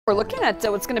We're looking at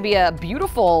what's going to be a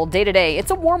beautiful day today.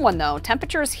 It's a warm one though.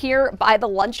 Temperatures here by the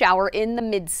lunch hour in the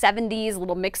mid 70s, a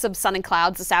little mix of sun and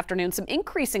clouds this afternoon, some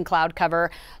increase in cloud cover,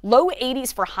 low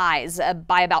 80s for highs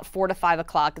by about 4 to 5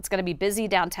 o'clock. It's going to be busy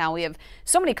downtown. We have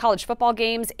so many college football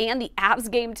games and the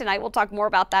Avs game tonight. We'll talk more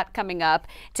about that coming up.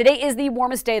 Today is the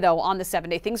warmest day though on the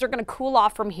 7-day. Things are going to cool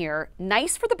off from here.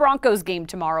 Nice for the Broncos game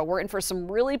tomorrow. We're in for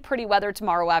some really pretty weather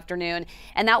tomorrow afternoon,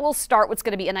 and that will start what's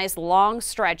going to be a nice long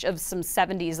stretch of some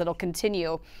 70s that'll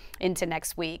continue into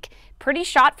next week. Pretty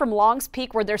shot from Long's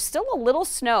Peak, where there's still a little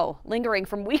snow lingering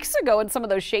from weeks ago in some of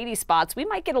those shady spots. We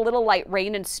might get a little light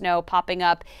rain and snow popping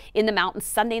up in the mountains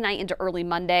Sunday night into early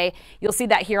Monday. You'll see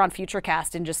that here on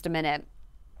Futurecast in just a minute.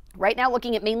 Right now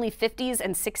looking at mainly 50s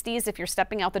and 60s if you're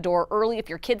stepping out the door early, if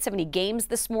your kids have any games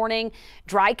this morning.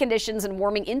 Dry conditions and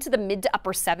warming into the mid to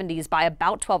upper 70s by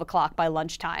about 12 o'clock by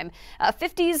lunchtime.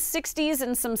 50s, 60s,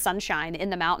 and some sunshine in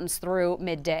the mountains through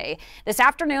midday. This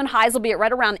afternoon, highs will be at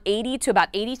right around 80 to about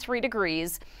 83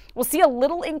 degrees. We'll see a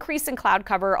little increase in cloud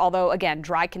cover, although again,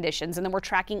 dry conditions. And then we're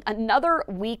tracking another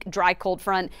weak dry cold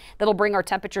front that'll bring our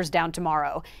temperatures down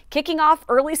tomorrow. Kicking off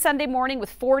early Sunday morning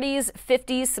with 40s,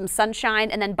 50s, some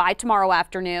sunshine, and then by tomorrow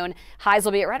afternoon, highs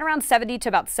will be at right around 70 to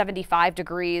about 75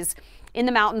 degrees. In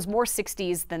the mountains, more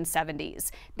 60s than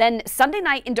 70s. Then Sunday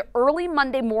night into early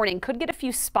Monday morning, could get a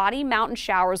few spotty mountain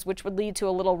showers, which would lead to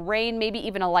a little rain, maybe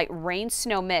even a light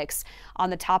rain-snow mix on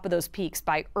the top of those peaks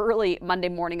by early Monday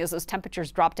morning as those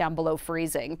temperatures drop down below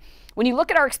freezing. When you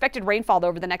look at our expected rainfall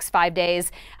over the next 5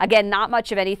 days, again, not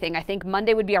much of anything. I think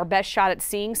Monday would be our best shot at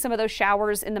seeing some of those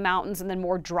showers in the mountains, and then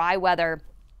more dry weather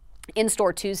in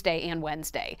store Tuesday and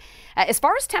Wednesday. As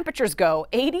far as temperatures go,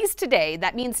 80s today.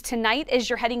 That means tonight as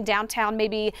you're heading downtown,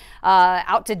 maybe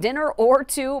out to dinner or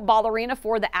to Ball Arena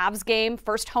for the Avs game,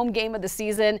 first home game of the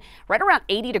season, right around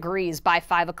 80 degrees by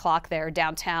 5 o'clock there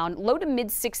downtown. Low to mid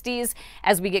 60s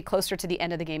as we get closer to the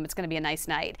end of the game. It's going to be a nice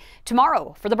night.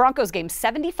 Tomorrow for the Broncos game,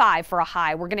 75 for a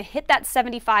high. We're going to hit that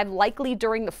 75 likely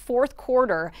during the fourth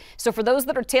quarter. So for those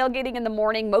that are tailgating in the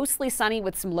morning, mostly sunny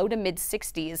with some low to mid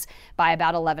 60s by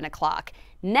about 11 o'clock.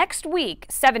 Next week,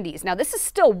 70s. Now, this is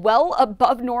still well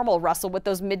above normal, Russell, with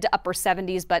those mid to upper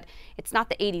 70s, but it's not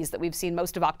the 80s that we've seen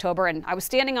most of October, and I was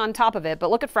standing on top of it.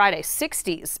 But look at Friday,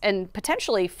 60s, and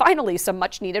potentially, finally, some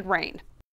much-needed rain.